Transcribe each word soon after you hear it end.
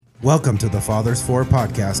Welcome to the Fathers 4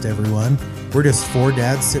 podcast, everyone. We're just four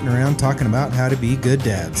dads sitting around talking about how to be good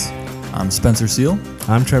dads. I'm Spencer Seal.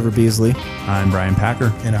 I'm Trevor Beasley. I'm Brian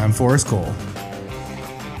Packer. And I'm Forrest Cole.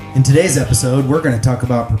 In today's episode, we're going to talk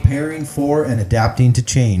about preparing for and adapting to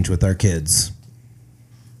change with our kids.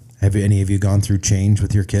 Have any of you gone through change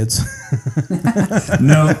with your kids?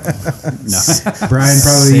 No. Brian,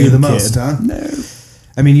 probably you the most, kid. huh? No.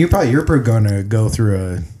 I mean, you're going to go through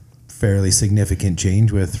a fairly significant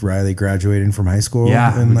change with Riley graduating from high school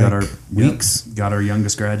in we like got our weeks. Got our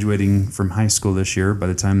youngest graduating from high school this year. By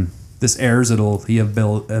the time this airs, he have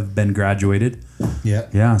been graduated. Yeah.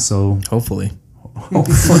 Yeah. So Hopefully.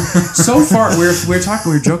 so far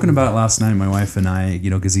we're joking about it last night, my wife and I,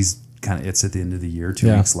 because he's it's at the end of the year,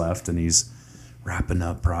 2 weeks left, and he's wrapping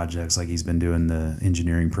up projects. Like he's been doing the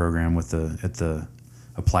engineering program at the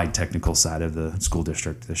applied technical side of the school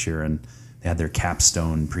district this year, and they had their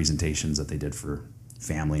capstone presentations that they did for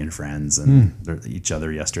family and friends and each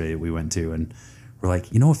other yesterday we went to, and we're like,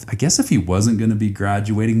 I guess if he wasn't going to be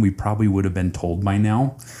graduating, we probably would have been told by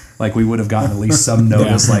now. Like we would have gotten at least some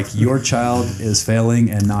notice, like your child is failing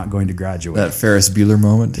and not going to graduate. That Ferris Bueller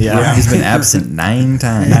moment. Yeah. He's been absent 9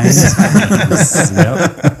 times.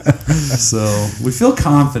 Yep. So we feel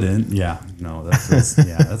confident. Yeah. No, that's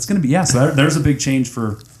going to be, So there's a big change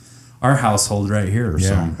for our household right here. Yeah.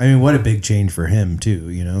 So I mean, what a big change for him too,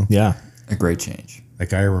 Yeah. A great change.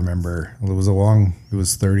 Like I remember it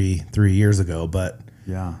was 33 years ago, but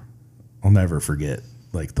yeah. I'll never forget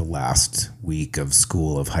like the last week of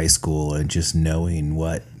high school, and just knowing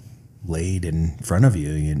what laid in front of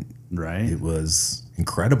you. Right. It was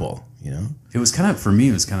incredible, It was for me,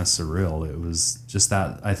 it was kind of surreal. It was just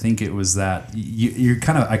that, I think it was that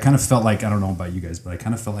I kind of felt like, I don't know about you guys, but I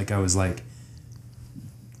kind of felt like I was like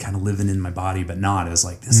kind of living in my body, but not. It was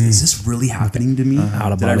like, is this really happening to me?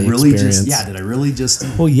 Out of Did I body really experience. did I really just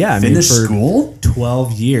for finish school?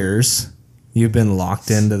 12 years, you've been locked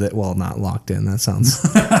into not locked in, that sounds,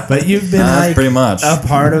 but you've been like pretty much a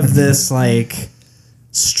part of this like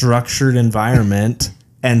structured environment.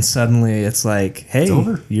 And suddenly it's like, hey,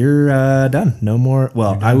 you're done. No more.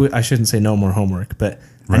 Well, I shouldn't say no more homework, but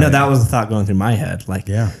I know that was the thought going through my head. Like,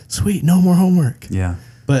 sweet, no more homework. Yeah.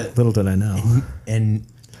 But Little did I know. And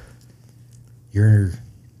you're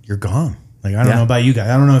gone. Like, I don't know about you guys.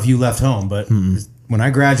 I don't know if you left home, but when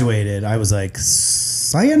I graduated, I was like,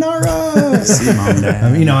 sayonara. See you, Mom and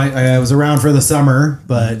Dad. I was around for the summer,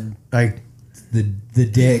 but the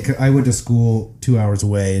day I went to school 2 hours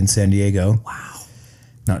away in San Diego. Wow.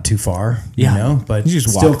 Not too far, but you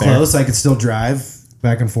just still walk there. close. I could still drive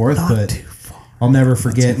back and forth, Not but too far. I'll never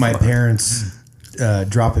forget my parents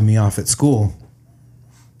dropping me off at school,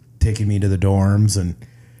 taking me to the dorms, and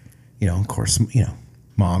of course,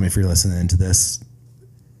 Mom, if you're listening to this,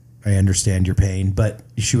 I understand your pain, but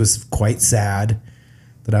she was quite sad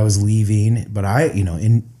that I was leaving. But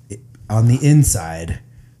on the inside,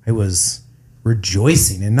 I was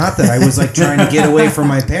rejoicing, and not that I was like trying to get away from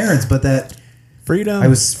my parents, but that Freedom. I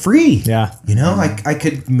was free. Yeah. I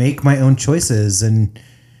could make my own choices, and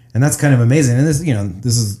that's kind of amazing. And this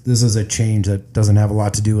is a change that doesn't have a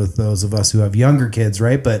lot to do with those of us who have younger kids,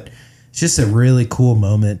 right? But it's just a really cool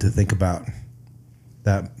moment to think about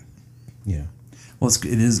that. Well, it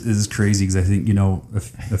is crazy because I think,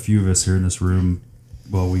 a few of us here in this room,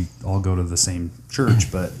 well, we all go to the same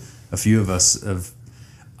church, but a few of us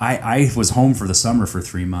I was home for the summer for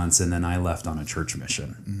 3 months, and then I left on a church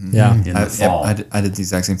mission. Yeah. In the fall. I did the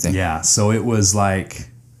exact same thing. Yeah. So it was like,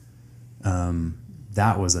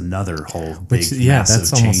 that was another whole big, massive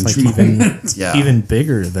that's almost change like moment. even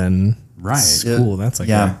bigger than Right. school. That's like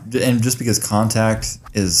and just because contact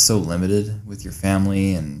is so limited with your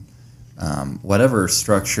family and whatever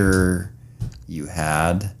structure you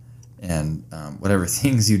had and whatever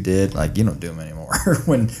things you did, like you don't do them anymore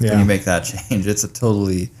when you make that change. It's a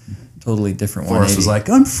totally different one. Forrest was like,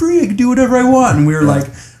 I'm free, I can do whatever I want, and we were like,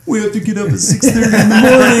 we have to get up at 6:30 in the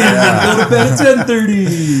morning and go to bed at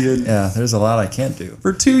 10:30. Yeah, there's a lot I can't do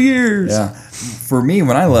For 2 years. Yeah, for me,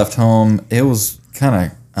 when I left home, it was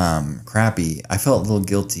kind of crappy. I felt a little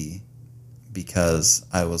guilty because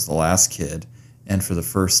I was the last kid, and for the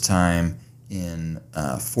first time in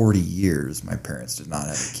 40 years, my parents did not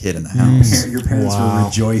have a kid in the house. Your parents were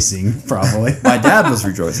rejoicing, probably. My dad was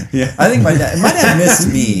rejoicing. Yeah. I think my dad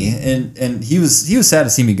missed me, and he was sad to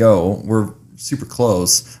see me go. We're super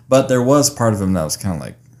close, but there was part of him that was kind of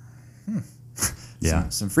like,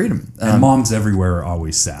 some freedom. And moms everywhere are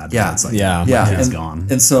always sad. Yeah. It's like, Yeah. my kid's gone.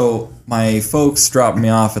 And so my folks dropped me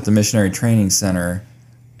off at the Missionary Training Center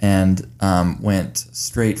and went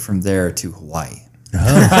straight from there to Hawaii.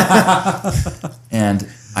 And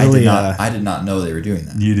Really, I did not know they were doing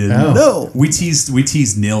that. You didn't? Oh. No. We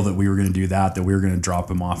teased Neil that we were going to do that we were going to drop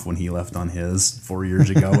him off when he left on his 4 years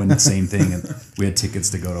ago, and the same thing. And we had tickets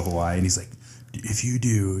to go to Hawaii, and he's like, if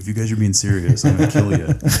you guys are being serious, I'm going to kill you.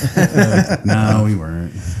 Like, no, we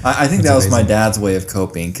weren't. I think that was my dad's way of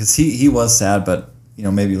coping, because he was sad, but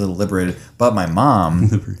maybe a little liberated. But my mom,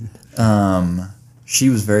 she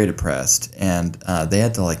was very depressed, and they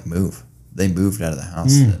had to move. They moved out of the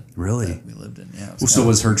house Really? that we lived in. Yeah. So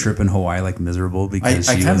was her trip in Hawaii miserable? Because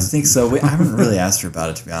I kind of think so. I haven't really asked her about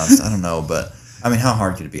it, to be honest. I don't know, but I mean, how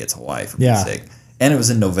hard could it be? It's Hawaii, for Pete's sake. And it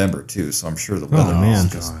was in November too, so I'm sure the weather was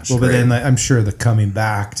just well, but then I'm sure the coming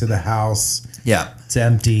back to the house. Yeah. It's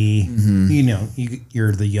empty.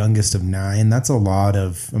 You're the youngest of 9. That's a lot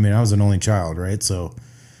of. I mean, I was an only child, right? So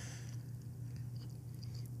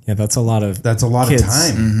yeah, that's a lot of kids of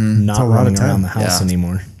time. Not running around the house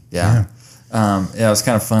anymore. Yeah. It was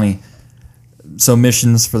kind of funny. So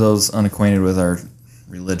missions, for those unacquainted with our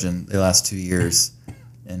religion, they last 2 years,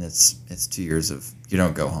 and it's 2 years of you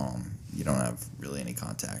don't go home. You don't have really any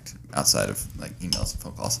contact outside of emails and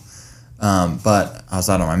phone calls. But I was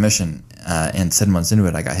out on my mission, and 7 months into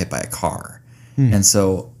it, I got hit by a car. And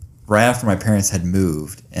so right after my parents had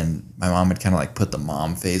moved, and my mom had kind of put the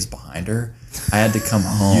mom phase behind her, I had to come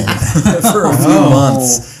home for a few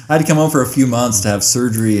months. I had to come home for a few months to have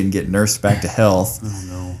surgery and get nursed back to health. Oh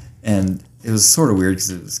no! And it was sort of weird because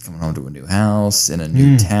it was coming home to a new house in a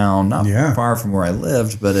new town, not far from where I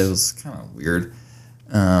lived, but it was kind of weird.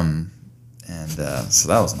 So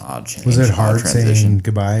that was an odd change. Was it hard saying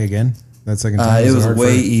goodbye again? That second time? It was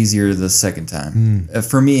way easier the second time.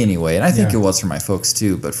 For me anyway. And I think it was for my folks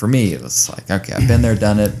too. But for me, it was okay, I've been there,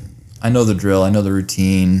 done it. I know the drill. I know the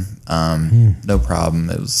routine. No problem.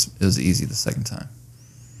 It was easy the second time.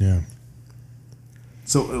 Yeah.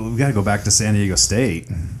 So we got to go back to San Diego State.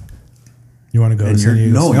 You want to go to San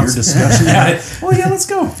Diego? No, your discussion. Well, yeah, let's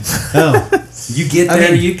go. Oh. You get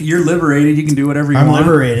there, you're liberated. You can do whatever you want. I'm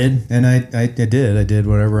liberated, and I did. I did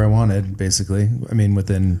whatever I wanted, basically. I mean,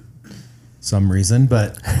 within some reason,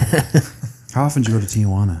 but how often did you go to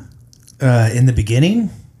Tijuana? In the beginning,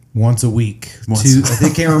 once a week. I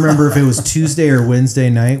can't remember if it was Tuesday or Wednesday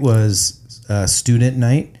night was student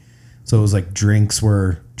night, so it was drinks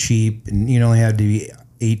were cheap, and you only had to be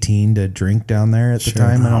 18 to drink down there at the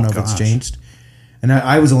time. I don't know if it's changed. And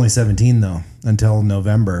I was only 17 though until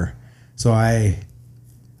November. So I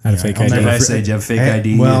had a fake ID. Did I say, did you have a fake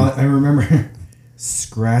ID? Well, I remember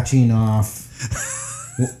scratching off,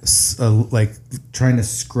 trying to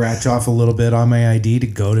scratch off a little bit on my ID to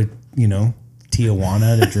go to,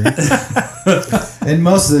 Tijuana to drink. And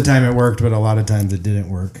most of the time it worked, but a lot of times it didn't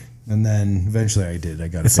work. And then eventually I did. I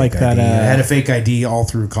got a fake ID. I had a fake ID all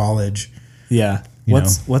through college. Yeah.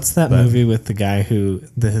 What's that movie with the guy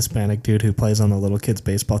the Hispanic dude who plays on the little kids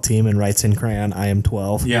baseball team and writes in crayon, I am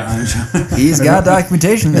 12? Yeah. He's got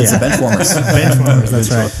documentation. It's Benchwarmers. Benchwarmers, that's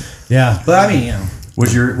right. Yeah. But I mean,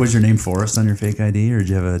 Was your name Forrest on your fake ID, or did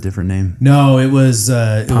you have a different name? No, it was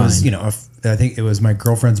I think it was my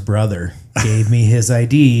girlfriend's brother gave me his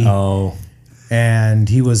ID. Oh. And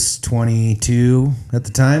he was 22 at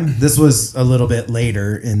the time. This was a little bit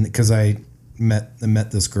later because I met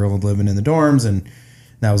this girl living in the dorms, and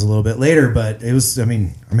that was a little bit later, but it was, I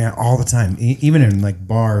mean, all the time, even in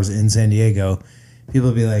bars in San Diego, people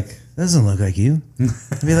would be like, that doesn't look like you.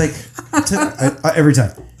 I'd be like, every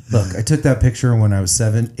time, look, I took that picture when I was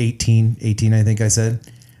 18, I think I said.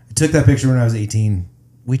 I took that picture when I was 18.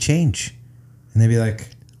 We change. And they'd be like,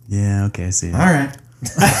 yeah, okay, I see it. All right.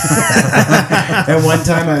 At one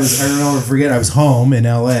time, I don't know, forget, I was home in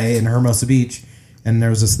LA in Hermosa Beach, and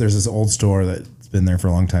there's this old store that's been there for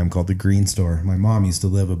a long time called the Green Store. My mom used to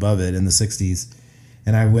live above it in the 60s.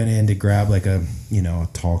 And I went in to grab a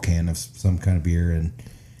tall can of some kind of beer, and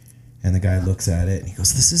the guy looks at it and he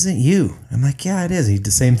goes, "This isn't you." I'm like, "Yeah, it is." He did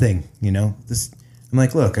the same thing, I'm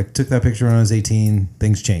like, "Look, I took that picture when I was 18.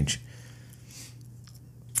 Things change."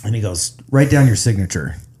 And he goes, "Write down your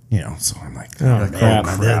signature." So I'm like, oh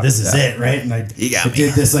crap, this is it, right? And I got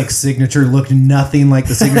did this signature, looked nothing like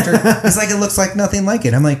the signature. It's it looks like nothing like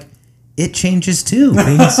it. I'm like, it changes too.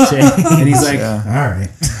 Things change. And he's like, all right.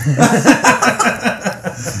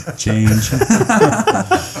 Change.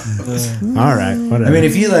 All right. Whatever. I mean,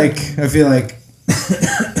 if you I feel like,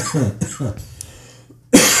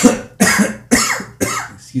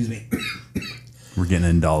 excuse me. We're getting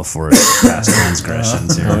into all for it past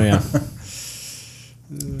transgressions here. Oh yeah.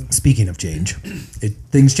 Speaking of change,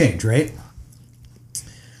 things change, right?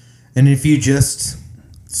 And if you just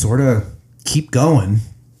sort of keep going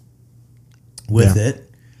with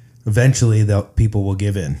it, eventually people will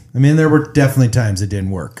give in. I mean, there were definitely times it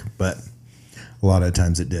didn't work, but a lot of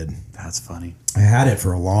times it did. That's funny. I had it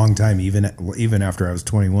for a long time, even after I was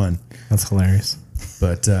 21. That's hilarious.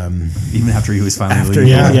 But Even after he was finally After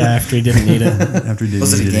legal. after he didn't need it. After he didn't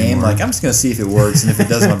Was it need a game? anymore. Like, I'm just going to see if it works. And if it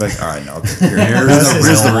doesn't, I'm like, all right, no. Okay,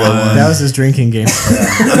 Here's the real one. That was his drinking game.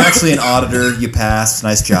 I'm actually an auditor. You passed.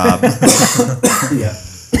 Nice job. yeah.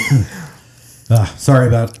 Sorry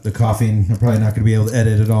about the coughing. I'm probably not going to be able to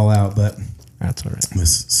edit it all out, but That's all right.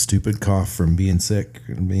 this stupid cough from being sick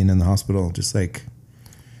and being in the hospital just like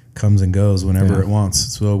comes and goes whenever it wants.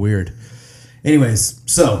 It's so weird. Anyways,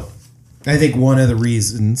 so I think one of the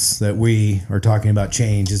reasons that we are talking about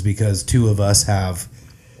change is because two of us have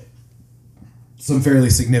some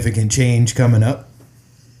fairly significant change coming up.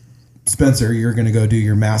 Spencer, you're going to go do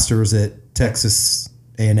your master's at Texas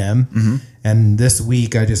A&M. And this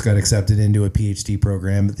week I just got accepted into a PhD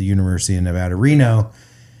program at the University of Nevada, Reno.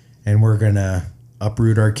 And we're going to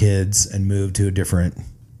uproot our kids and move to a different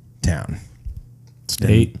town.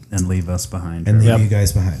 State. And leave us behind. And leave you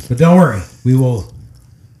guys behind. But don't worry. We will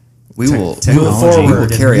We will technology. we will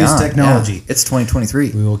carry Use on. technology. Yeah, it's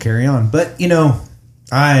 2023. we will carry on. But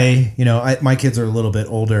my kids are a little bit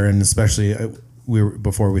older, and especially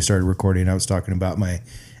before we started recording, I was talking about my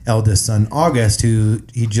eldest son August, who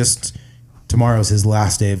tomorrow's his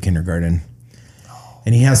last day of kindergarten,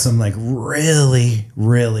 and he has some like really,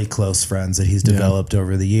 really close friends that he's developed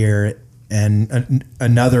over the year, and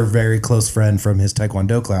another very close friend from his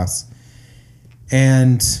Taekwondo class,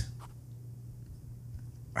 and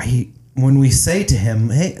when we say to him,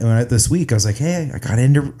 hey, this week I was like, hey, I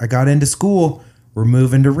got into school. We're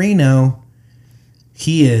moving to Reno.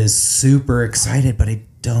 He is super excited, but I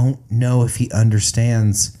don't know if he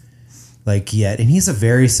understands like yet. And he's a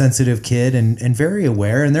very sensitive kid and very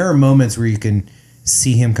aware. And there are moments where you can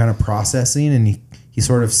see him kind of processing, and he's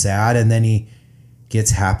sort of sad, and then he gets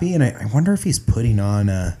happy. And I wonder if he's putting on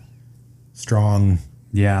a strong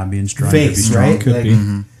being strong. face, to be right? Could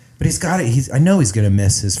be. But he's got it. I know he's going to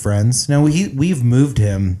miss his friends. Now we've moved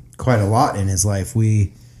him quite a lot in his life.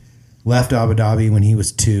 We left Abu Dhabi when he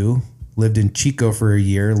was 2, lived in Chico for a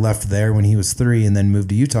year, left there when he was 3, and then moved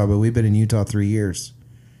to Utah. But we've been in Utah 3 years.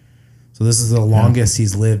 So this is the longest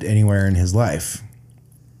he's lived anywhere in his life.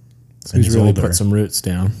 So he's really put some roots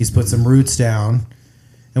down. He's put some roots down.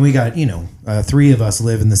 And we got, 3 of us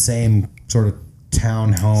live in the same sort of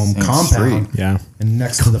town home Same compound. street. Yeah. And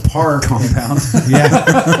next to the park. Compound. Yeah.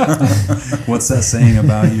 What's that saying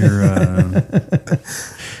about your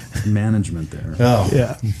management there? Oh,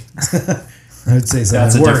 Yeah. I would say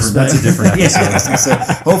something worse. That's a different episode. So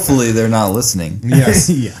hopefully they're not listening. Yes.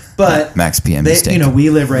 Yeah. But Max PM they, mistake. we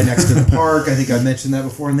live right next to the park. I think I mentioned that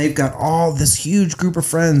before, and they've got all this huge group of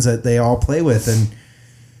friends that they all play with,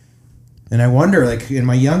 and I wonder, like, in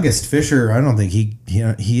my youngest Fisher, I don't think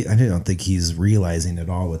I don't think he's realizing at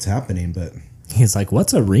all what's happening. But He's like,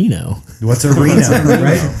 what's a Reno? what's a Reno,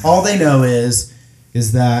 right? All they know is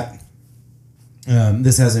that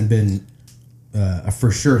this hasn't been a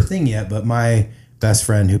for sure thing yet. But my best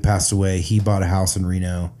friend who passed away, he bought a house in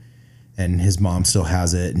Reno, and his mom still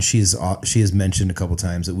has it, and she has mentioned a couple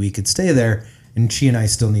times that we could stay there, and she and I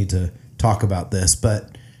still need to talk about this,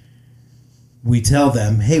 but we tell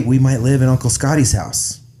them, hey, we might live in Uncle Scotty's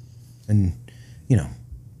house, and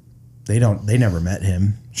they never met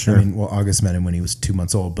him. Sure. I mean, well, August met him when he was 2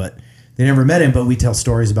 months old, but they never met him. But we tell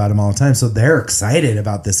stories about him all the time, so they're excited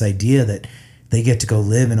about this idea that they get to go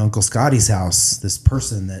live in Uncle Scotty's house. This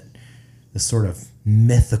sort of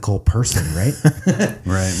mythical person, right?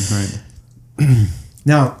 Right.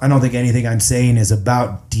 Now, I don't think anything I'm saying is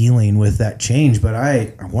about dealing with that change, but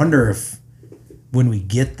I wonder if when we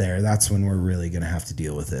get there, that's when we're really going to have to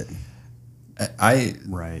deal with it.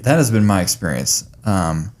 Right. That has been my experience.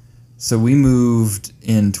 So we moved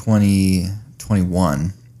in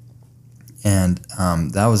 2021, and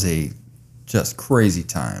that was a just crazy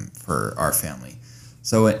time for our family.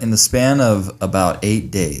 So in the span of about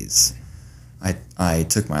 8 days, I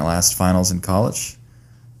took my last finals in college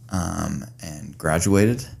and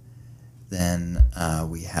graduated. Then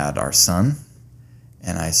we had our son,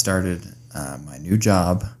 and I started my new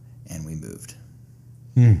job, and we moved.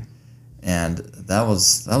 And that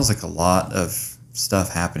was like a lot of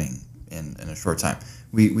stuff happening in a short time.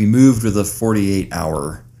 We moved with a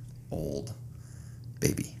 48-hour-old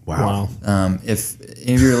baby. Wow. If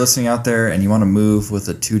any of you are listening out there and you want to move with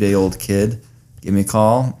a 2-day-old kid, give me a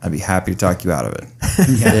call. I'd be happy to talk you out of it.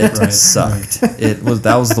 It sucked.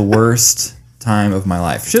 That was the worst time of my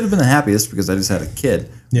life. Should have been the happiest because I just had a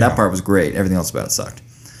kid. Yeah. That part was great. Everything else about it sucked.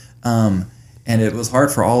 And it was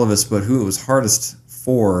hard for all of us, but who it was hardest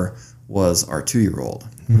for was our 2-year-old.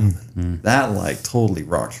 That like totally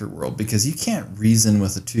rocked her world because you can't reason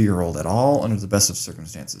with a 2-year-old at all under the best of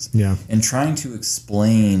circumstances. Yeah. And trying to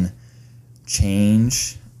explain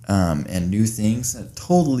change and new things that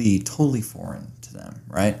totally foreign to them,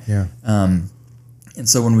 right? Yeah. And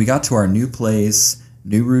so when we got to our new place,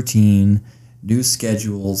 new routine, new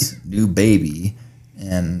schedules, new baby,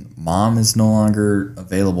 and mom is no longer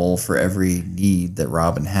available for every need that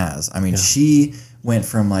Robin has. I mean, she went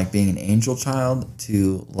from like being an angel child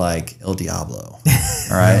to like El Diablo. All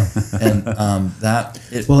right. And that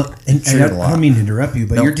it and triggered I a lot. don't mean to interrupt you,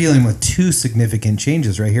 but Nope. you're dealing with 2 significant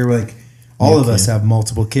changes right here. Like all of us have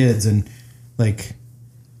multiple kids, and like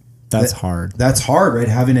That's hard. that's hard, right?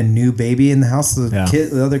 Having a new baby in the house,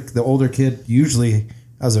 the older kid usually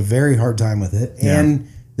has a very hard time with it, and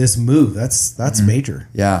this move, that's major.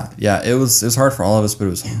 Yeah. It was hard for all of us, but it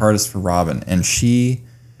was hardest for Robin. And she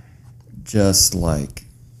just like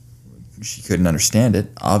she couldn't understand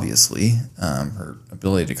it, obviously. Her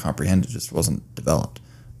ability to comprehend it just wasn't developed.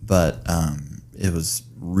 But it was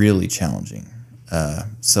really challenging.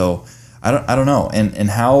 So I don't know. And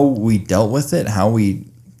how we dealt with it, how we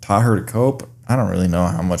taught her to cope, I don't really know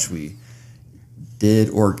how much we did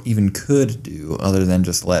or even could do other than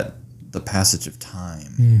just let the passage of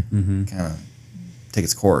time kind of take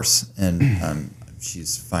its course. And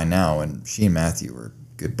she's fine now, and she and Matthew were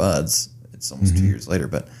good buds. It's almost 2 years later,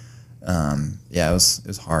 but it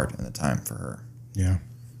was hard in the time for her. Yeah,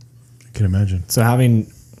 I can imagine. So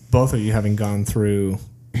having both of you having gone through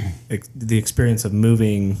the experience of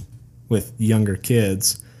moving with younger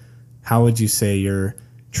kids, how would you say you're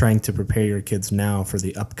trying to prepare your kids now for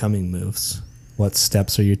the upcoming moves? What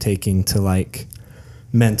steps are you taking to like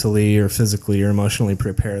mentally or physically or emotionally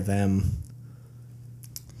prepare them,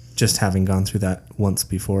 just having gone through that once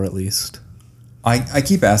before at least? I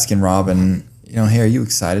keep asking Robin, hey, are you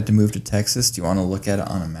excited to move to Texas? Do you want to look at it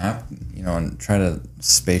on a map, and try to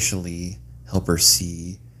spatially help her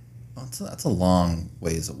see? Well, that's a long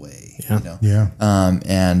ways away, Yeah.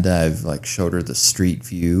 And I've like showed her the street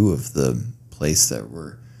view of the place that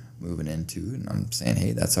we're moving into, and I'm saying,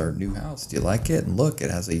 hey, that's our new house. Do you like it? And look, it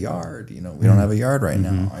has a yard. We don't have a yard right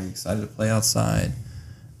now. Are you excited to play outside?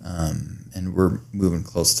 And we're moving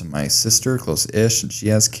close to my sister, close-ish, and she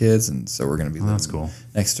has kids, and so we're going to be living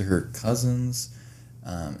next to her cousins.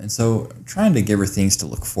 And so trying to give her things to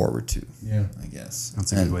look forward to, I guess.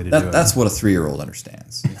 That's a good way to do it. That's what a 3-year-old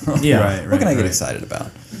understands. Yeah. What can I get excited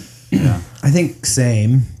about? Yeah. I think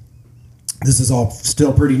same. This is all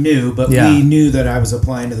still pretty new, but Yeah. we knew that I was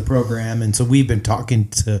applying to the program, and so we've been talking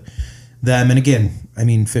to them. And again, I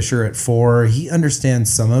mean, Fisher at 4, he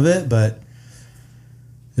understands some of it, but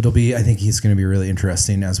I think he's going to be really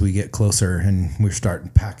interesting as we get closer and we're starting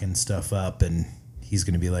packing stuff up, and he's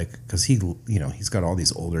going to be like, because he's got all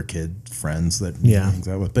these older kid friends that he hangs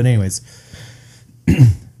out with. But anyways,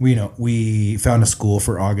 we found a school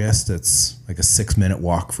for August. It's like a 6-minute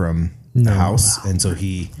walk from the house. Wow. And so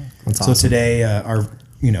That's awesome. Today,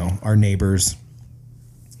 our neighbors,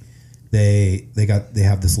 they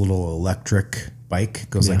have this little electric bike,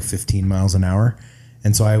 goes like 15 miles an hour.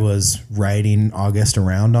 And so I was riding August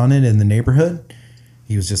around on it in the neighborhood.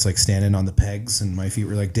 He was just like standing on the pegs and my feet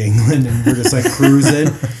were like dangling, and we're just like cruising.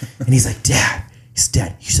 And he's like, Dad,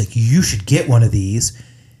 he's like, you should get one of these.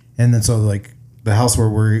 And then so like the house where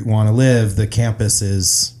we want to live, the campus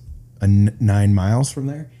is 9 miles from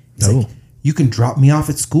there. He's like, you can drop me off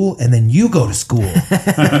at school and then you go to school.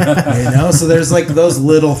 So there's like those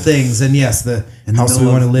little things. And yes, the house we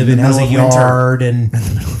want to live in has a yard and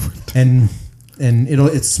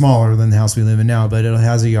it's smaller than the house we live in now, but it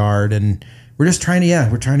has a yard, and we're just trying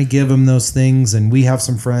to give them those things, and we have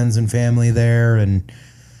some friends and family there, and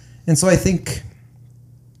so I think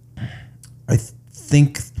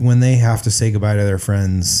when they have to say goodbye to their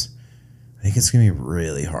friends, I think it's gonna be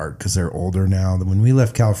really hard because they're older now. When we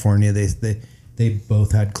left California, they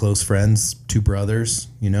both had close friends, 2 brothers,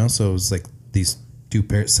 so it was like these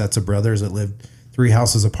 2 sets of brothers that lived 3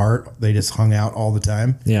 houses apart. They just hung out all the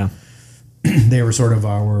time. Yeah. They were sort of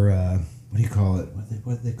our what do you call it?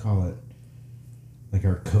 What did they call it? Like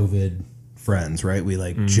our COVID friends, right? We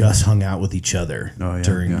just hung out with each other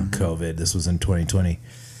during COVID. This was in 2020.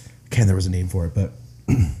 Again, there was a name for it, but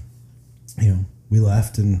we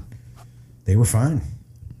left and they were fine.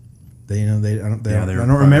 I don't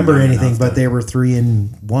remember anything, but they were 3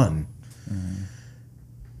 and 1.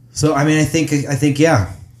 So I mean, I think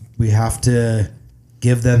we have to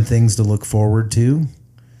give them things to look forward to.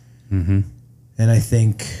 Mm-hmm. And I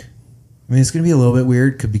think, it's going to be a little bit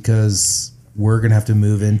weird because we're going to have to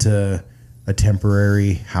move into a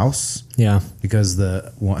temporary house. Yeah. Because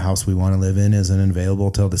the house we want to live in isn't available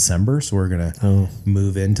till December, so we're gonna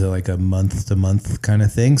move into like a month to month kind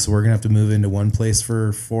of thing. So we're gonna have to move into one place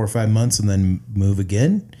for 4 or 5 months and then move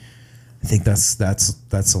again. I think that's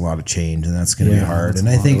a lot of change, and that's gonna be hard. And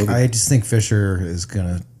I just think Fisher is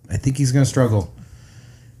gonna. I think he's gonna struggle.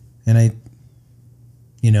 And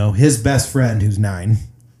his best friend, who's 9,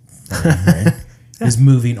 right, is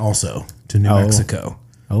moving also to New Mexico.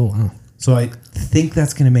 Oh wow. So I think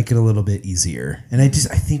that's going to make it a little bit easier. And I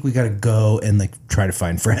think we got to go and like try to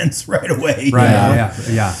find friends right away. Right.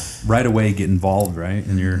 Yeah. Right away, get involved, right?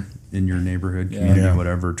 In your neighborhood, community,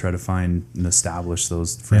 whatever. Try to find and establish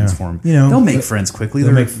those friends for them. They'll make friends quickly.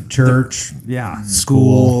 They'll make church,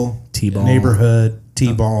 school, T-ball, neighborhood,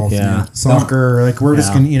 T-ball, soccer. Like we're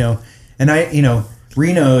just going to, and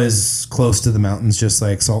Reno is close to the mountains just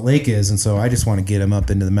like Salt Lake is. And so I just want to get him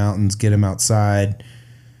up into the mountains, get him outside.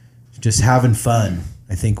 Just having fun,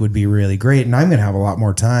 I think, would be really great. And I'm going to have a lot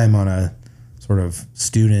more time on a sort of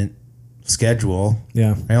student schedule.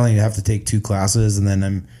 Yeah. I only have to take 2 classes, and then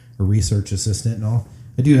I'm a research assistant and all.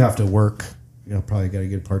 I do have to work. Probably got to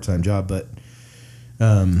get a part-time job. But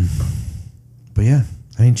yeah,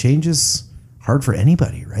 I mean, change is hard for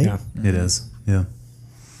anybody, right? Yeah, it is. Yeah.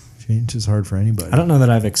 Change is hard for anybody. I don't know that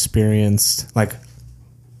I've experienced, like,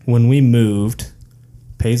 when we moved,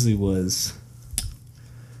 Paisley was...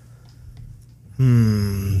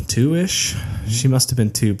 2-ish. She must have been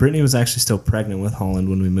 2. Brittany was actually still pregnant with Holland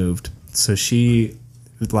when we moved. So she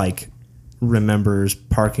remembers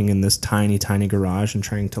parking in this tiny garage and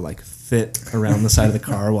trying to fit around the side of the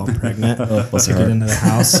car while pregnant to get into the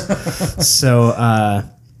house. So,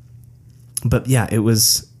 but yeah,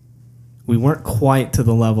 we weren't quite to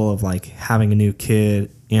the level of having a new kid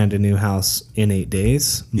and a new house in 8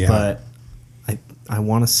 days. Yeah. But I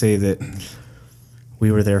want to say that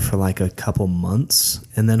we were there for a couple months,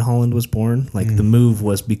 and then Holland was born. The move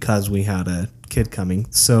was because we had a kid coming.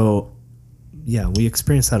 So, yeah, we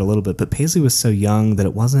experienced that a little bit. But Paisley was so young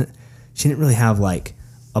that she didn't really have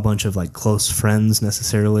a bunch of close friends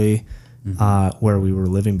necessarily where we were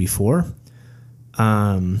living before.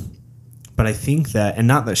 But I think that, and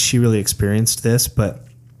not that she really experienced this, but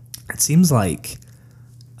it seems like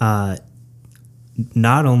not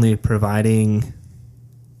only providing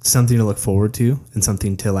something to look forward to and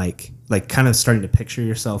something to kind of starting to picture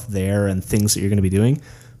yourself there and things that you're going to be doing,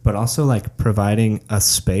 but also providing a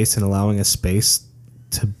space and allowing a space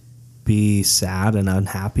to be sad and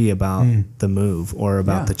unhappy about the move or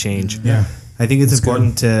about the change. Yeah. I think it's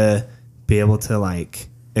important to be able to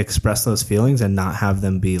express those feelings and not have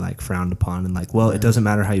them be frowned upon and it doesn't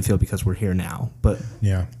matter how you feel because we're here now, but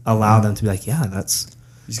allow them to be that's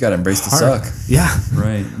you just got to embrace the hard. suck. Yeah.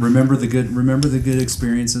 Right. Remember the good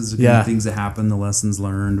experiences, the good things that happened, the lessons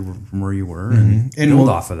learned from where you were, and build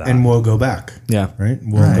off of that. And we'll go back. Yeah. Right.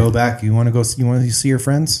 We'll go back. You want to go? You want to see your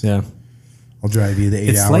friends? Yeah. I'll drive you the 8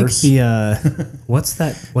 it's hours. It's the what's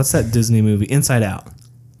that Disney movie? Inside Out.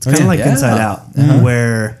 It's kind of like Inside Out,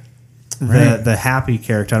 where the happy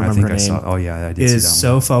character, I don't remember her name. Oh yeah, I did is see that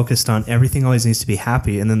so focused on everything always needs to be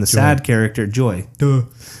happy, and then the sad character, Joy.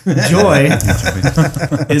 Joy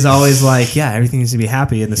is always everything needs to be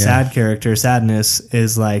happy, and the sad character, Sadness,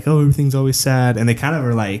 is everything's always sad, and they kind of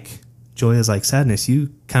are Joy is Sadness,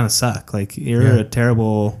 you kind of suck, you're a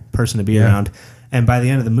terrible person to be around, and by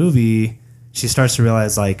the end of the movie, she starts to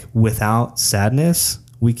realize without sadness,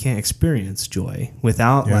 we can't experience joy.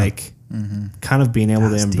 Without kind of being able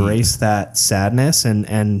to embrace that sadness and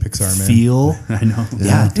Pixar, feel. I know.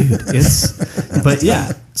 Yeah, dude. But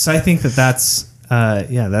yeah. So I think that's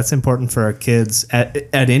that's important for our kids at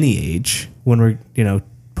any age when we're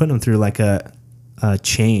putting them through a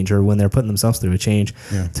change, or when they're putting themselves through a change,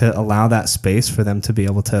 to allow that space for them to be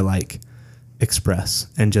able to express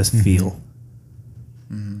and just feel.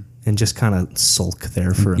 And just kind of sulk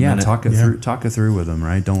there for a minute. Talk it through with them,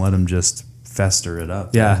 right? Don't let them just fester it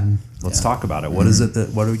up. Yeah. Let's talk about it. What is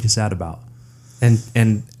it what are we sad about?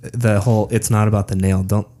 And the whole, it's not about the nail.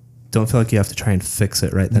 Don't feel like you have to try and fix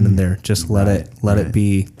it right then and there. Just let it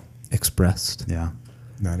be expressed. Yeah.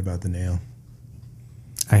 Not about the nail.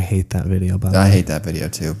 I hate that video, by the way. I hate that video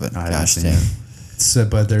too, but gosh dang.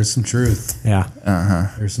 But there's some truth. Yeah.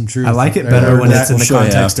 There's some truth. I like it better when it's in the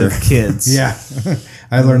context of kids. Yeah.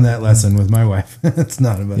 I learned that lesson with my wife. It's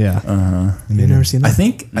not about You've never seen that?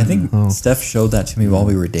 I think Steph showed that to me while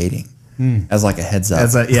we were dating. As a heads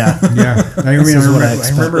up. Yeah. I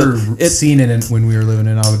remember seeing it when we were living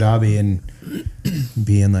in Abu Dhabi and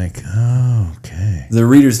being oh, okay. The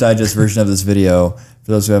Reader's Digest version of this video,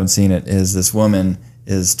 for those who haven't seen it, is this woman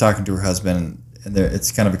is talking to her husband, and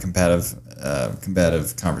it's kind of a competitive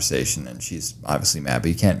combative conversation, and she's obviously mad, but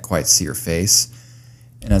you can't quite see her face.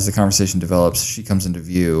 And as the conversation develops, she comes into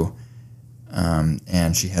view,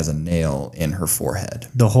 and she has a nail in her forehead.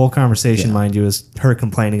 The whole conversation, mind you, is her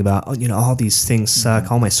complaining about, all these things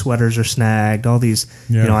suck. All my sweaters are snagged. All these,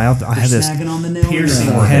 I have this on the nail piercing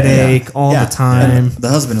in the headache all the time. And the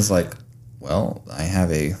husband is like, well, I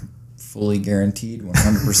have a fully guaranteed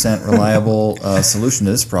 100% reliable solution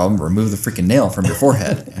to this problem. Remove the freaking nail from your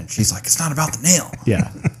forehead. And she's like, it's not about the nail.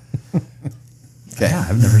 Yeah. Okay. Yeah,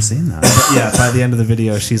 I've never seen that. Yeah, by the end of the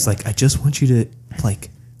video, she's like, I just want you to,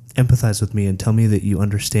 empathize with me and tell me that you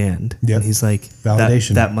understand. Yep. And he's like,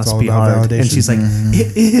 validation. That It's must all be about hard. validation. And she's like,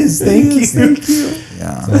 it is. Thank you.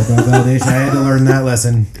 Yeah. It's all about validation. I had to learn that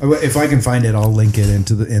lesson. If I can find it, I'll link it in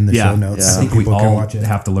the show notes. Yeah. So I think we people can all watch it.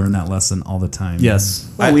 have to learn that lesson all the time.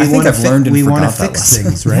 Yes. I think wanna I've learned and we want to forgot that fix lesson.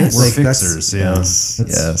 things, right? We're that's- fixers. Yeah.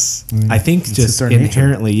 Yes. I think just just our nature.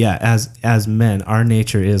 inherently, as men, our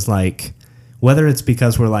nature is like, whether it's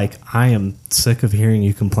because we're like, I am sick of hearing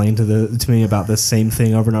you complain to me about this same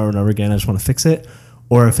thing over and over and over again, I just want to fix it,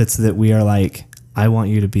 or if it's that we are like, I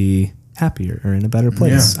want you to be happier or in a better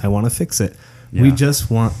place. Yeah. I want to fix it. Yeah. We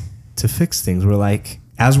just want to fix things. We're like,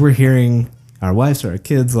 as we're hearing our wives or our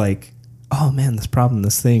kids like, oh man, this problem,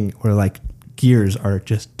 this thing, we're like, gears are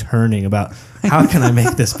just turning about how can I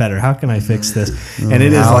make this better? How can I fix this? And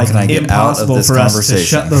it is How like can I get out of impossible this for us to conversation?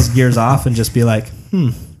 shut those gears off and just be like,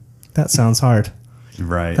 that sounds hard.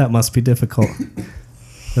 Right. That must be difficult.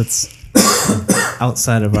 That's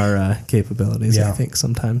outside of our capabilities, I Yeah. think,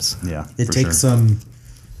 sometimes. Yeah. It for takes sure. some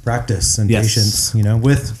practice and Yes. patience,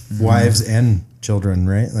 with wives and children,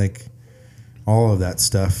 right? Like all of that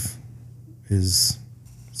stuff is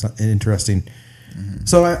interesting.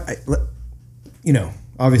 So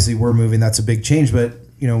obviously we're moving. That's a big change, but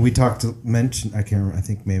we mentioned. I can't remember. I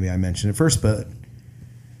think maybe I mentioned it first, but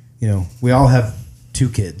we all have 2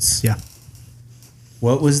 kids. Yeah.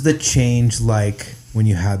 What was the change like when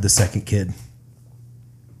you had the second kid?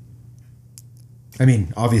 I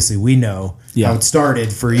mean, obviously we know how it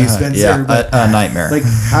started for you, Spencer. But a nightmare. like,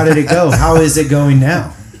 how did it go? How is it going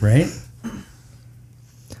now? Right,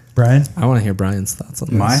 Brian? I want to hear Brian's thoughts on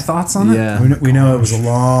this. My thoughts on it? Yeah. We know it was a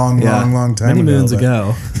long time Many ago. moons but-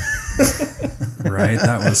 ago. Right.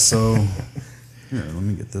 That was so. Here, let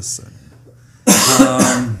me get this set.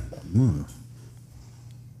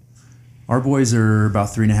 Our boys are about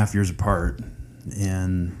 3.5 years apart,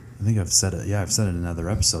 and I think I've said it. Yeah, I've said it in other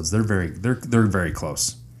episodes. They're very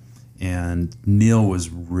close, and Neil was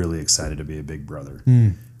really excited to be a big brother.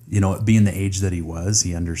 Being the age that he was,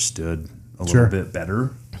 he understood a little bit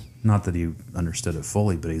better. Not that he understood it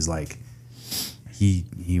fully, but he's like,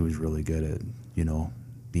 he was really good at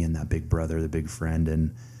being that big brother, the big friend,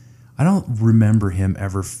 and I don't remember him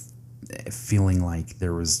ever feeling like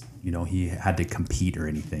there was, he had to compete or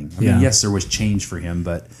anything. I mean, yes, there was change for him,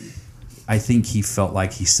 but I think he felt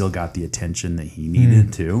like he still got the attention that he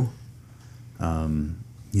needed to.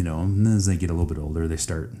 And as they get a little bit older, they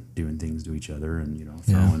start doing things to each other and,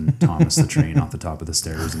 throwing Thomas the train off the top of the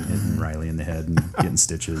stairs and hitting Riley in the head and getting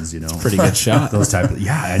stitches, Pretty good shot. Those type of,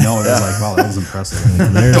 I know. It was like, wow, that was impressive.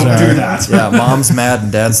 There's Don't do our- that. Yeah, mom's mad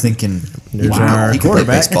and dad's thinking, our he can play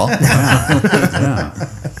baseball. Yeah.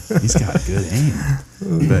 He's got good aim.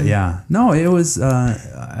 But yeah, no, it was,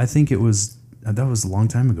 I think that was a long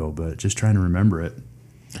time ago, but just trying to remember it.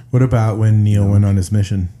 What about when Neil went on his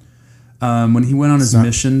mission? When he went on his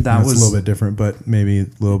mission, that was a little bit different, but maybe a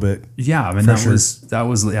little bit. Yeah, I mean that was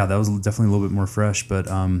definitely a little bit more fresh, but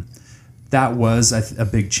that was a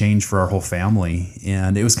big change for our whole family,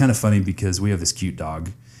 and it was kind of funny because we have this cute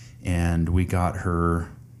dog, and we got her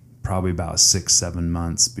probably about 6-7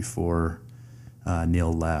 months before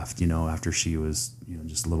Neil left. After she was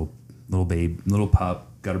just a little babe, little pup.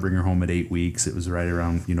 Got to bring her home at 8 weeks. It was right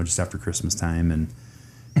around just after Christmas time, and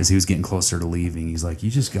as he was getting closer to leaving, he's like, "You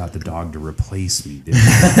just got the dog to replace me, dude."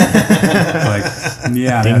 Like,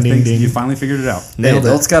 yeah, Ding, I ding, think ding. you finally figured it out. Hey,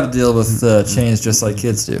 adults got to deal with change just like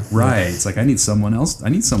kids do. Right. It's like, I need someone else. I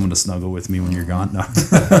need someone to snuggle with me when you're gone. No.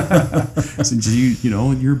 Since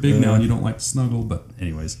you're big now and you don't like to snuggle. But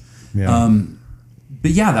anyways. Yeah.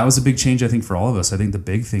 But yeah, that was a big change, I think, for all of us. I think the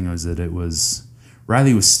big thing was that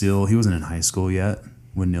Riley he wasn't in high school yet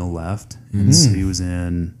when Neil left. And so he was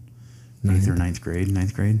in 8th or 9th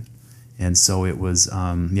grade. And so it was,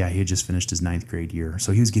 he had just finished his 9th grade year.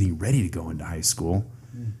 So he was getting ready to go into high school.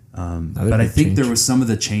 But I think there was some of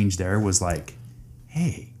the change there was like,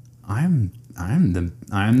 hey, I'm the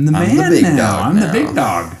man big now. dog I'm now. the big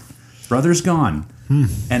dog. Brother's gone.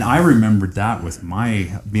 And I remembered that with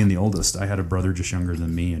being the oldest. I had a brother just younger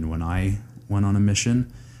than me. And when I went on a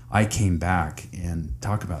mission, I came back, and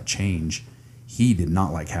talk about change. He did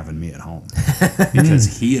not like having me at home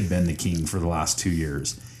because he had been the king for the last 2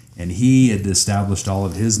 years. And he had established all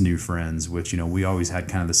of his new friends, which, we always had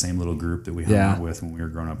kind of the same little group that we hung out with when we were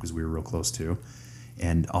growing up because we were real close to.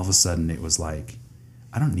 And all of a sudden it was like,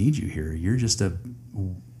 I don't need you here. You're just a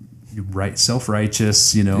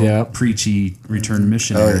self-righteous, preachy returned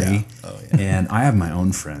missionary. Oh, yeah. And I have my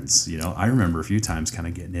own friends. I remember a few times kind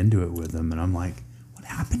of getting into it with them, and I'm like, what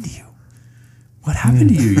happened to you? What happened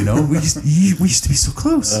to you? We used to be so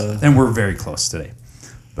close. And we're very close today.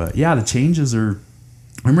 But yeah, the changes are...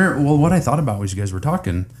 I remember, what I thought about as you guys were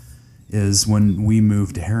talking is when we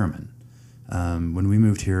moved to Harriman. When we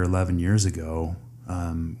moved here 11 years ago,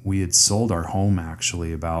 we had sold our home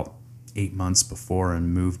actually about 8 months before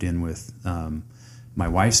and moved in with my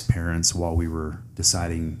wife's parents while we were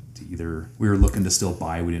deciding to we were looking to still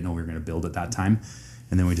buy. We didn't know we were going to build at that time.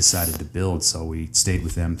 And then we decided to build. So we stayed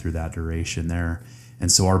with them through that duration there.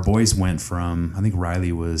 And so our boys went from, I think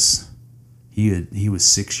Riley was, he was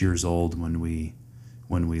 6 years old when we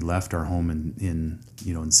left our home in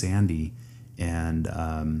Sandy, and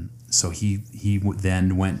so he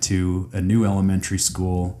then went to a new elementary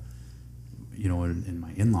school, in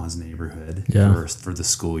my in-laws' neighborhood for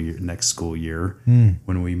the next school year.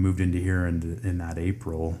 When we moved into here in that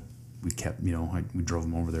April, we kept we drove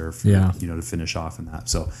him over there for, to finish off in that.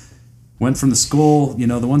 So went from the school,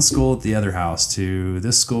 the one school at the other house to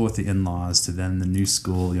this school with the in-laws to then the new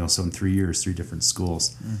school. So in 3 years, 3 different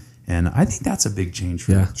schools. And I think that's a big change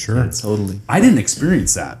for kids. Totally. I didn't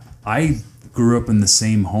experience that. I grew up in the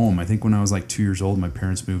same home. I think when I was like 2 years old, my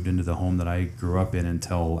parents moved into the home that I grew up in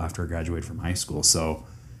until after I graduated from high school. So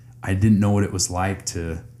I didn't know what it was like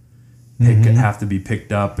to have to be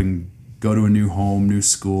picked up and go to a new home, new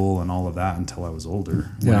school, and all of that until I was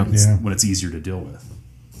older. When it's easier to deal with.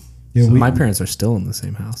 Yeah, my parents are still in the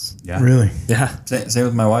same house. Yeah. Really? Yeah. Same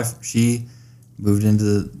with my wife. She moved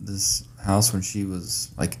into this house when she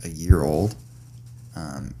was like a year old,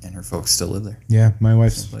 and her folks still live there. Yeah, my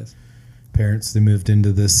wife's parents, they moved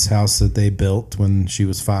into this house that they built when she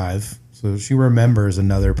was 5, so she remembers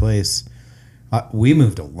another place. We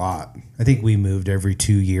moved a lot. I think we moved every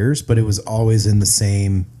 2 years, but it was always in the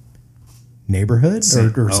same neighborhood or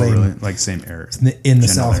same, really? Like same area in the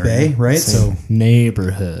South area. Bay, right? Same so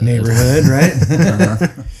neighborhood, right?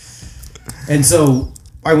 And so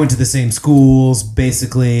I went to the same schools.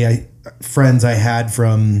 Basically, friends I had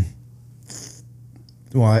from,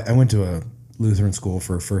 I went to a Lutheran school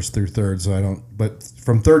for 1st through 3rd, but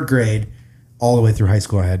from 3rd grade all the way through high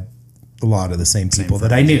school, I had a lot of the same people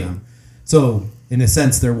that I knew. Yeah. So in a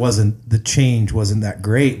sense, the change wasn't that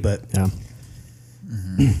great, but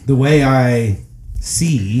the way I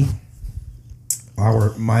see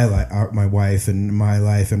my wife and my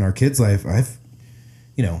life and our kids' life,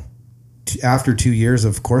 after 2 years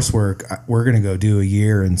of coursework, we're going to go do a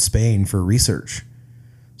year in Spain for research.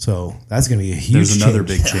 So that's going to be a huge There's another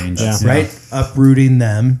big change. Yeah. Right? Uprooting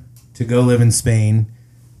them to go live in Spain,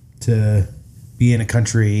 to be in a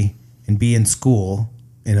country and be in school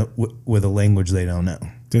with a language they don't know.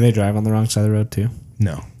 Do they drive on the wrong side of the road too?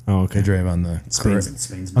 No. Oh, okay. They drive on the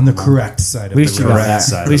Spain's correct side of the road.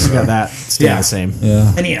 At least you got that staying the same.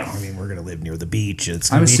 Yeah. And we're going to live near the beach. It's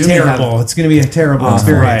going to be terrible. It's going to be a terrible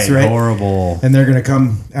experience, right? Horrible. And they're going to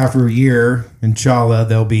come after a year, inshallah,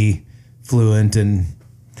 they'll be fluent in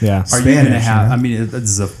Spanish. Are you going to have, I mean,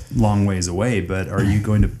 this is a long ways away, but are you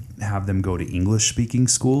going to have them go to English-speaking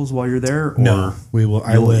schools while you're there? Or no, we will.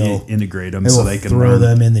 I will integrate them so they can throw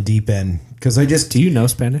them in the deep end. Because Do you know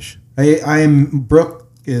Spanish? Brooke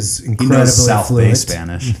is incredibly he knows South fluent. Bay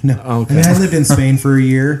Spanish. No, okay. I lived in Spain for a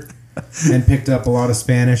year and picked up a lot of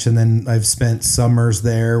Spanish, and then I've spent summers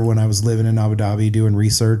there when I was living in Abu Dhabi doing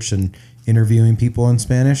research and interviewing people in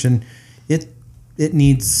Spanish, and I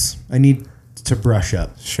need to brush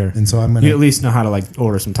up. Sure. And so I'm gonna. You at least know how to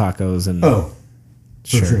order some tacos and. Oh,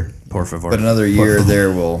 for sure. Por favor. But another year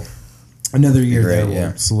there will. Another year there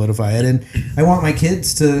will solidify it, and I want my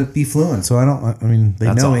kids to be fluent. So they know English.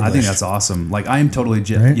 I think that's awesome. Like I am totally,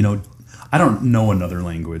 right? I don't know another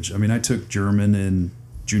language. I mean, I took German in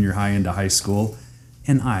junior high into high school,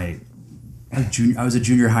 and I was a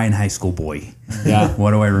junior high and high school boy. Yeah.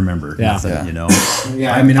 What do I remember? Yeah. Nothing,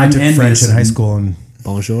 Yeah. I took French in high school and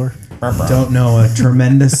bonjour. Don't know a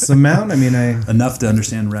tremendous amount. Enough to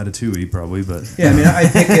understand Ratatouille, probably, but I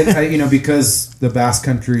think it. Because the Basque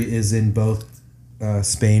Country is in both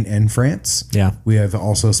Spain and France. Yeah, we have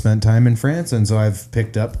also spent time in France, and so I've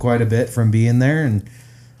picked up quite a bit from being there, and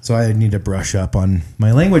so I need to brush up on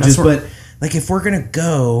my languages. But if we're gonna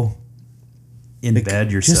go,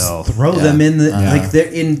 embed yourself. Just throw them in the like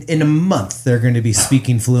they're in a month they're going to be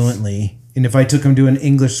speaking fluently. And if I took them to an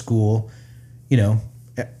English school, you know,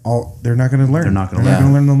 they're not going to learn. They're not going to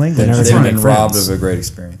learn the language. They've been robbed of a great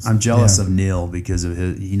experience. I'm jealous of Neil because of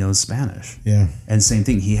he knows Spanish. Yeah. And same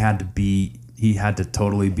thing, he had to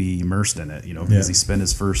totally be immersed in it, you know, because he spent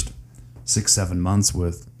his first 6-7 months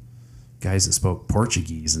with guys that spoke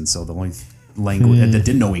Portuguese, and so the only language that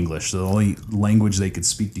didn't know English, so the only language they could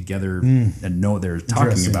speak together and know what they're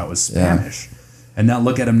talking about was Spanish. And now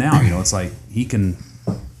look at him now, you know, it's like he can.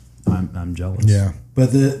 I'm jealous. Yeah,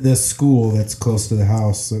 but the school that's close to the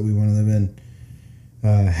house that we want to live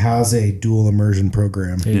in has a dual immersion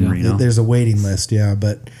program in Reno. There's a waiting list,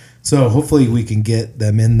 but so hopefully we can get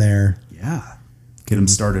them in there. Yeah, get them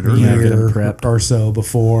started A early. year get them prepped. or so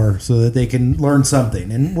before, so that they can learn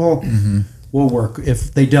something, and we'll work.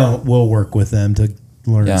 If they don't, we'll work with them to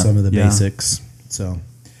learn some of the basics. So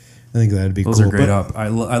I think that'd be Those cool. are great. I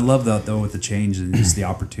love that though, with the change and just the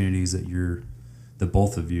opportunities that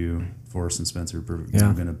both of you, Forrest and Spencer, are going to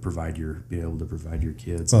be able to provide your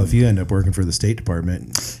kids. Well, if you end up working for the State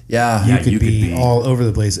Department, Yeah. you could be all over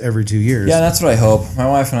the place every 2 years. Yeah, that's what I hope. My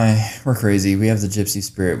wife and I, we're crazy. We have the gypsy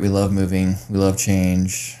spirit. We love moving. We love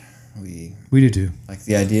change. We We do too. like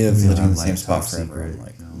the idea of living in the same Life's spot top forever. secret.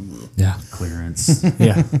 Like, Clearance.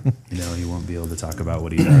 Yeah. You know, he won't be able to talk about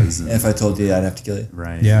what he does. And, if I told you, I'd have to kill you.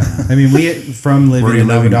 right. Yeah, I mean, we from living Where you in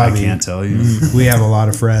Abu living? I Dhabi, can't tell you. we have a lot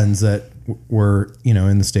of friends that were, you know,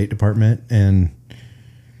 in the State Department, and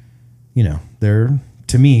you know, they're,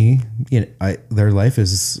 to me, you know, their life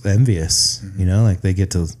is envious. You know, like they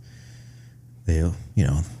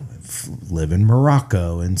live in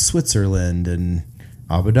Morocco and Switzerland and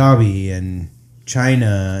Abu Dhabi and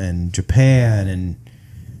China and Japan and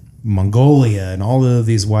Mongolia and all of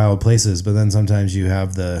these wild places. But then sometimes you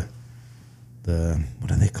have the what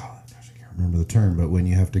do they call it? Gosh, I can't remember the term, but when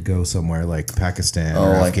you have to go somewhere like Pakistan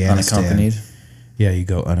or like Afghanistan, unaccompanied. yeah, you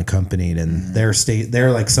go unaccompanied, and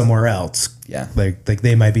they're like somewhere else. Yeah. like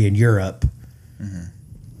they might be in Europe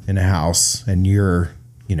in a house, and you're,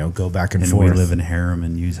 you know, go back and And forth. we live in Harem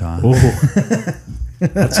in Utah.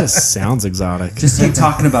 That just sounds exotic. Just you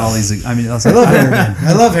talking about all these. I mean, I I love Harriman.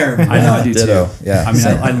 I love Harriman. I know I do Ditto. too. Yeah, I mean,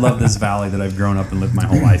 same. I love this valley that I've grown up and lived my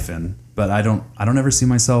whole life in, but I don't ever see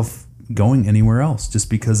myself going anywhere else, just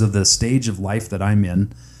because of the stage of life that I'm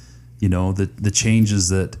in. You know, the changes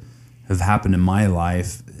that have happened in my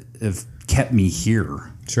life have kept me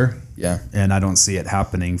here. Sure. Yeah. And I don't see it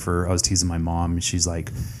happening I was teasing my mom, and she's like,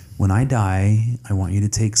 when I die, I want you to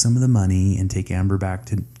take some of the money and take Amber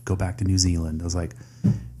go back to New Zealand. I was like,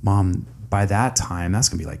 Mom, by that time, that's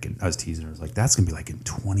going to be like, I was teasing her. I was like, that's going to be like in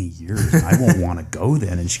 20 years. I won't want to go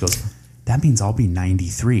then. And she goes, that means I'll be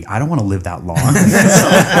 93. I don't want to live that long. So,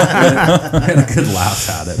 I had a good laugh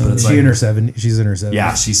at it. But it's She's in her 70s.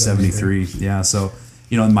 yeah, she's 73. Yeah, so,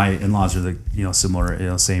 you know, my in-laws are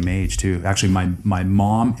similar, same age too. Actually, my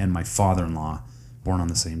mom and my father-in-law born on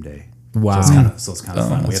the same day. Wow. So it's kind of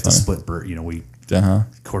fun. We have to split we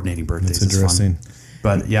coordinating birthdays. That's interesting. Is fun.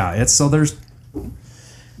 But yeah, so there's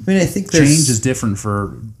I mean, I think change is different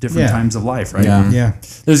for different times of life, right? Yeah. Yeah.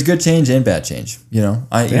 There's good change and bad change. You know,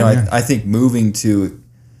 I think moving to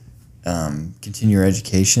continue your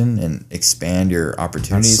education and expand your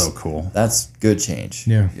opportunities. That's so cool. That's good change.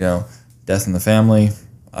 Yeah. You know, death in the family,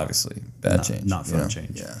 obviously bad change. Not fun you know?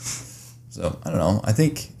 change. Yeah. So I don't know. I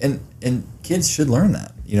think and kids should learn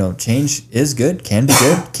that. You know, change is good, can be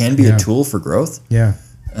good, can be a tool for growth. Yeah.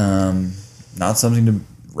 Not something to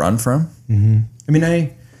run from. I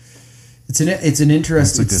mean, it's an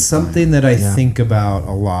interesting, it's something that I think about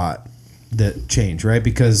a lot, that change, right?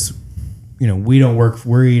 Because, you know, we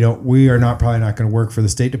are not probably not going to work for the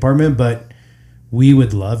State Department, but we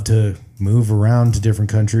would love to move around to different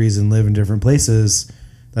countries and live in different places.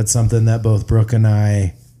 That's something that both Brooke and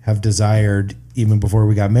I have desired even before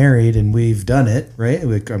we got married, and we've done it, right?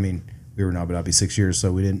 I mean, we were in Abu Dhabi 6 years,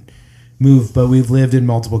 so we didn't move, but we've lived in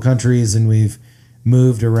multiple countries and we've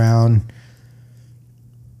moved around.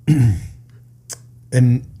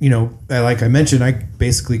 And, you know, like I mentioned, I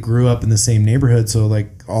basically grew up in the same neighborhood. So,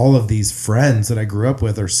 like, all of these friends that I grew up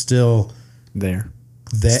with are still There.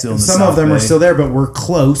 Still in the some South of them Bay. are still there, but we're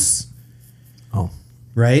close, Oh.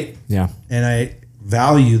 right? Yeah. And I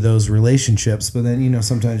value those relationships. But then, you know,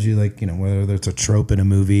 sometimes you, like, you know, whether it's a trope in a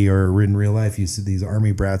movie or in real life, you see these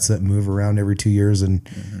army brats that move around every 2 years and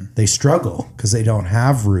they struggle because they don't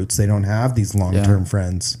have roots. They don't have these long-term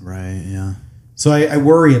friends. Right, yeah. So I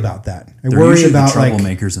worry about that. They're worry usually about, the like,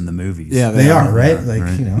 troublemakers in the movies. Yeah, they are, right? Yeah, Like,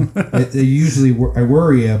 right. you know, they usually, I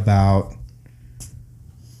worry about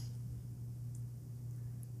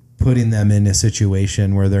putting them in a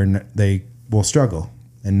situation where they will struggle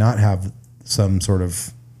and not have some sort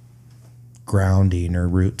of grounding or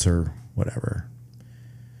roots or whatever.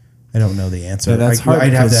 I don't know the answer. Yeah, that's hard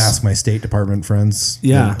I'd have to because- ask my State Department friends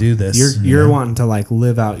Yeah, to do this. You're wanting to like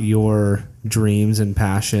live out your dreams and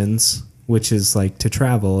passions, which is like to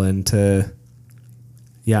travel and to,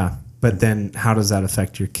 yeah. But then, how does that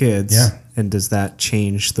affect your kids? Yeah. And does that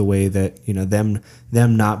change the way that them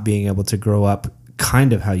not being able to grow up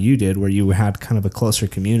kind of how you did, where you had kind of a closer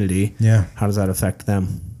community? Yeah. How does that affect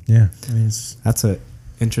them? Yeah. I mean, it's, That's a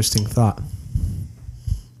interesting thought.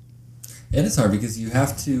 And it's hard because you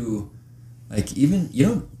have to, like, even you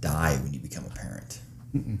don't die when you become a parent,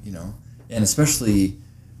 and especially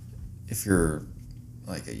if you're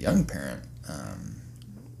like a young parent,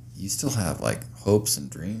 you still have like hopes and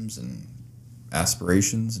dreams and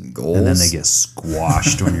aspirations and goals. And then they get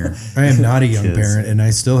squashed when you're. I am not a young Kids. parent, and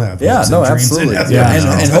I still have yeah, hopes no, and dreams absolutely, and yeah,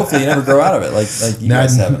 Yeah. and hopefully you never grow out of it, like you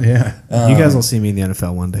guys haven't. Yeah. You guys will see me in the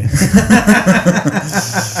NFL one day.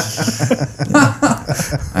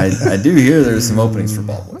 I do hear there's some openings for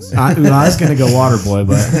ball boys. I was going to go water boy,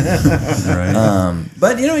 but Right.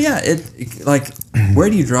 But it like, where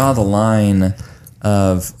do you draw the line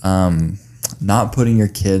of not putting your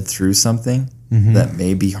kid through something that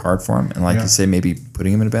may be hard for him, and like Yeah. you say, maybe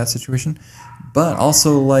putting him in a bad situation, but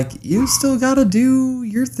also like you still got to do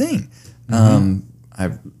your thing.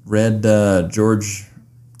 I've read George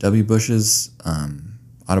W. Bush's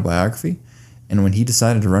autobiography, and when he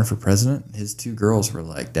decided to run for president, his two girls were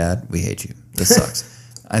like, "Dad, we hate you. This sucks."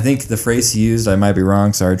 I think the phrase he used, I might be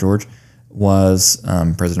wrong, sorry, George, was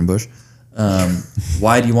President Bush.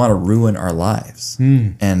 Why do you want to ruin our lives?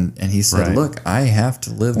 And he said, Right. "Look, I have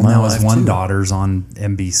to live Well, my now life his one too." daughter's on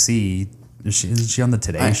NBC. Is she on the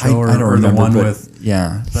Today I Show or don't the remember, one but with?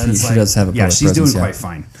 yeah, But she it's like- does have a yeah, public she's presence, doing yeah. quite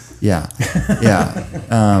fine. Yeah,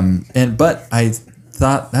 yeah. But I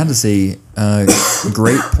thought that is a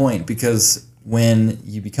great point, because when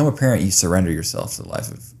you become a parent, you surrender yourself to the life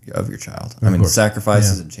of your child. I mean, the course.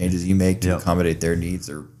 sacrifices Yeah. and changes you make to Yep. accommodate their needs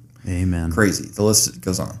are Amen. crazy. The list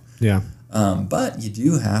goes on. yeah. But you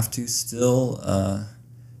do have to still,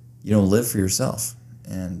 live for yourself.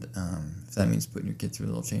 And if that means putting your kid through a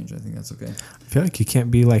little change, I think that's okay. I feel like you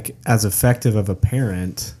can't be like as effective of a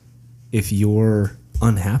parent if you're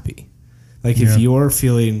unhappy. Like Yeah. if you're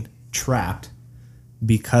feeling trapped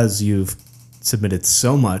because you've submitted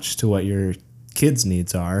so much to what your kids'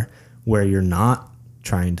 needs are, where you're not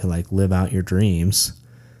trying to like live out your dreams,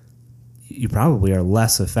 you probably are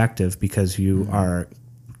less effective because you are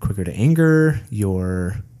quicker to anger,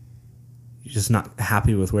 you're just not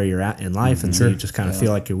happy with where you're at in life, and so you just kind of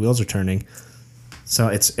feel like your wheels are turning. So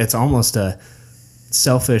it's almost a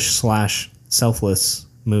selfish/selfless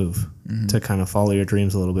move to kind of follow your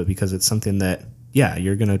dreams a little bit, because it's something that, yeah,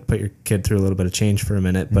 you're going to put your kid through a little bit of change for a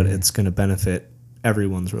minute, but it's going to benefit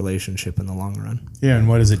everyone's relationship in the long run. Yeah. And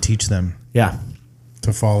what does it teach them? Yeah.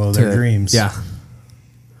 To follow their dreams. Yeah.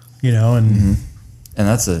 And And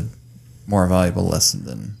that's a more valuable lesson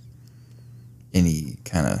than any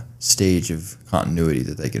kind of stage of continuity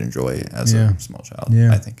that they could enjoy as Yeah. a small child,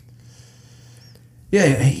 Yeah. I think.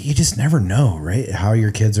 yeah, you just never know, right? How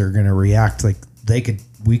your kids are going to react. Like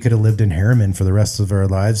we could have lived in Harriman for the rest of our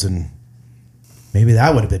lives, and maybe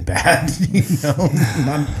that would have been bad.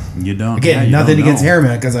 You don't. Again, you nothing don't against know.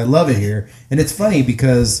 Harriman, because I love it here. And it's funny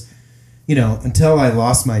because, until I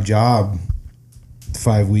lost my job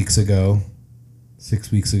 5 weeks ago,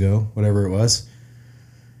 6 weeks ago, whatever it was,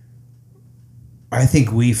 I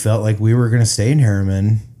think we felt like we were going to stay in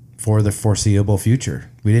Harriman for the foreseeable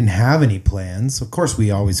future. We didn't have any plans. Of course, we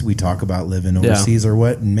talk about living overseas or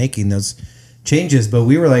what and making those changes, but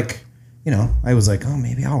we were like, I was like, oh,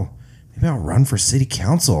 maybe I'll run for city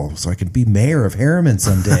council so I could be mayor of Harriman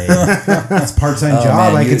someday. That's a part-time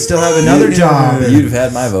job. man, I could still have another job. You'd have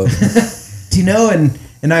had my vote.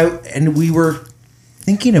 And we were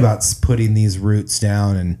thinking about putting these roots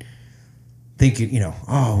down and thinking,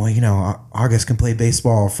 August can play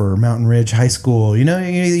baseball for Mountain Ridge High School.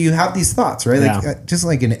 You have these thoughts, right? Yeah. Like just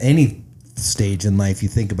like in any stage in life, you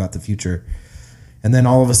think about the future, and then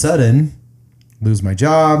all of a sudden, lose my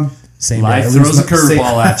job. Same Life day I throws lose a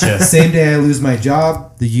curveball at you. Same day I lose my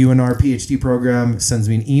job, the UNR PhD program sends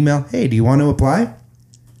me an email. Hey, do you want to apply?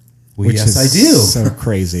 Well, Which yes, I is do. so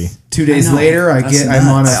crazy. 2 days I know. later, I'm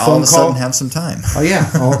on a I all phone of a call. sudden have some time. Oh yeah,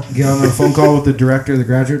 I'll get on a phone call with the director of the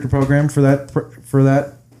graduate program for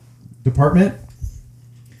that department.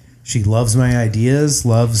 She loves my ideas,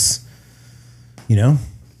 loves,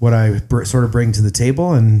 what I sort of bring to the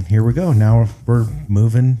table, and here we go. Now we're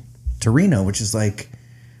moving to Reno, which is like,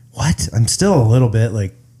 what? I'm still a little bit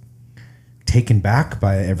like, taken back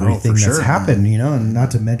by everything for that's sure. happened, you know, and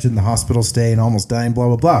not to mention the hospital stay and almost dying, blah,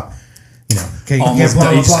 blah, blah. You know, okay, you Almost can't blah,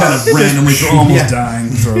 dying. blah, Just blah. kind of randomly almost dying.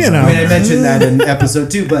 Throws You know. I mean, I mentioned that in episode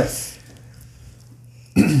 2, but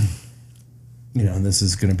you know, this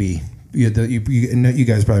is going to be you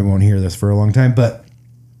guys probably won't hear this for a long time, but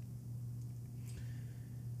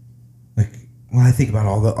like when I think about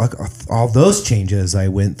all those changes I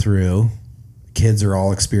went through, kids are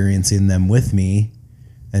all experiencing them with me,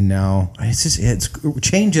 and now it's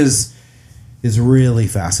changes is really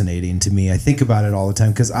fascinating to me. I think about it all the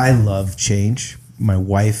time because I love change. My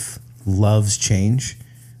wife loves change.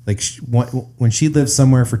 Like when she lives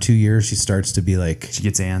somewhere for 2 years, she starts to be like, She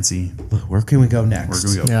gets antsy. where can we go next?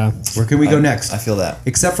 Where can we go? Yeah. Where can we go next? I feel that.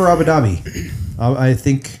 Except for Abu Dhabi. I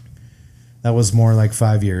think that was more like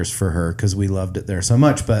 5 years for her because we loved it there so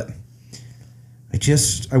much. But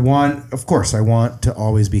I want to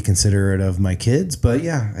always be considerate of my kids. But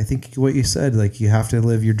yeah, I think what you said, like you have to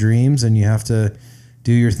live your dreams and you have to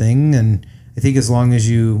do your thing. And I think as long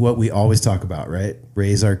as what we always talk about, right?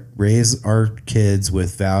 Raise our kids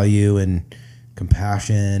with value and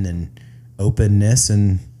compassion and openness,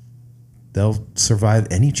 and they'll survive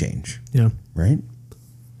any change. Yeah. Right?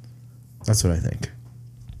 That's what I think.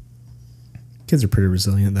 Kids are pretty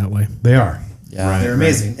resilient that way. They are. Yeah, They're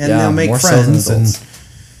amazing. And Yeah, they'll make more so than friends. And adults.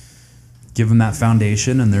 Give them that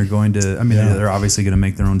foundation, and they're going to. I mean, Yeah. they're obviously going to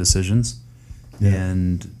make their own decisions Yeah.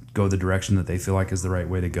 and go the direction that they feel like is the right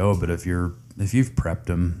way to go. But if you've prepped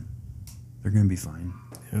them, they're going to be fine.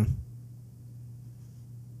 Yeah.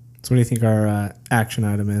 So what do you think our action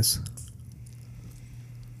item is?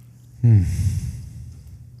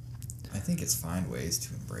 I think it's find ways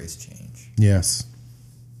to embrace change. yes.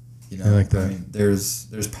 You know, I like that. I mean, there's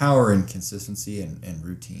power in consistency and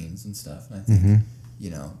routines and stuff. And I think,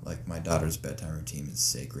 you know, like my daughter's bedtime routine is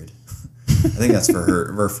sacred. I think that's for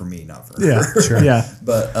her, or for me, not for her. Sure. Yeah.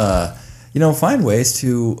 But you know, find ways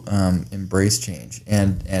to embrace change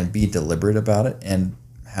and be deliberate about it, and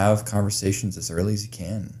have conversations as early as you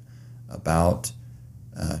can about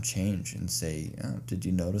change, and say, did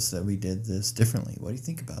you notice that we did this differently? What do you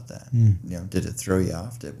think about that? You know, did it throw you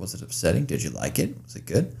off? Was it upsetting? Did you like it? Was it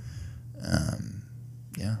good?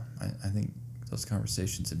 Yeah, I think those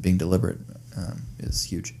conversations and being deliberate is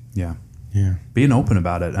huge. Yeah. Yeah. Being open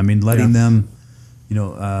about it. I mean, letting them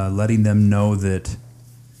know that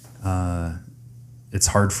it's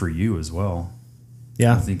hard for you as well.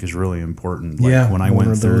 Yeah. I think is really important. Like Yeah, when I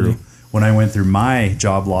went through my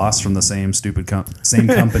job loss from the same stupid same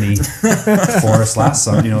company for us last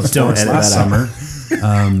summer, Don't edit last that out.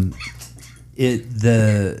 summer.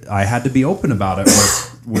 I had to be open about it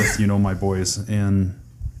with my boys, and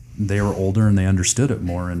they were older and they understood it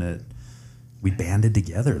more, and we banded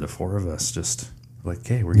together, the four of us, just like,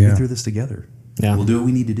 okay, we're gonna get through this together. Yeah. We'll do what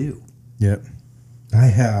we need to do. Yep. I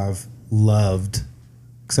have loved,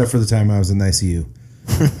 except for the time I was in the ICU.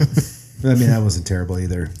 I mean, that wasn't terrible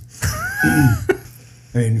either. I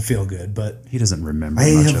didn't feel good, but He doesn't remember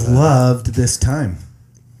I much have of it. loved this time.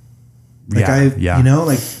 Like Yeah.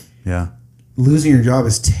 Yeah. Losing your job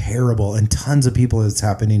is terrible, and tons of people it's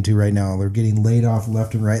happening to right now. They're getting laid off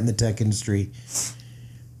left and right in the tech industry.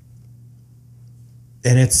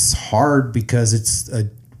 And it's hard because it's a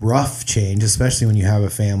rough change, especially when you have a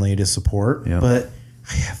family to support. Yep. But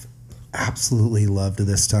I have absolutely loved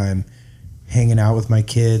this time hanging out with my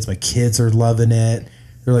kids. My kids are loving it.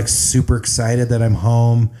 They're like super excited that I'm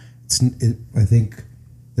home. I think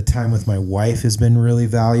the time with my wife has been really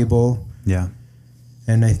valuable. Yeah.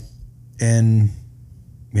 And I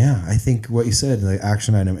think what you said, the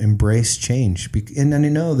action item, embrace change. And I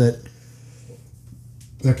know that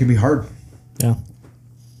can be hard. Yeah.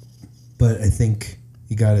 But I think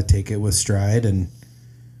you got to take it with stride, and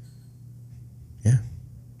yeah,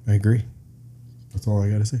 I agree. That's all I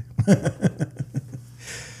got to say.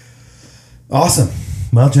 Awesome.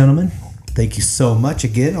 Well, gentlemen, thank you so much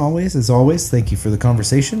again, as always. Thank you for the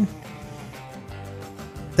conversation.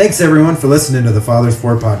 Thanks, everyone, for listening to the Fathers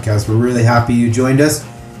 4 podcast. We're really happy you joined us.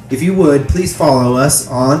 If you would, please follow us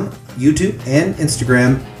on YouTube and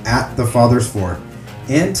Instagram at the Fathers 4.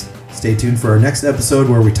 And stay tuned for our next episode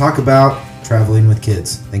where we talk about traveling with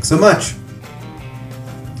kids. Thanks so much.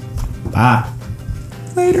 Bye.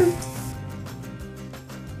 Later.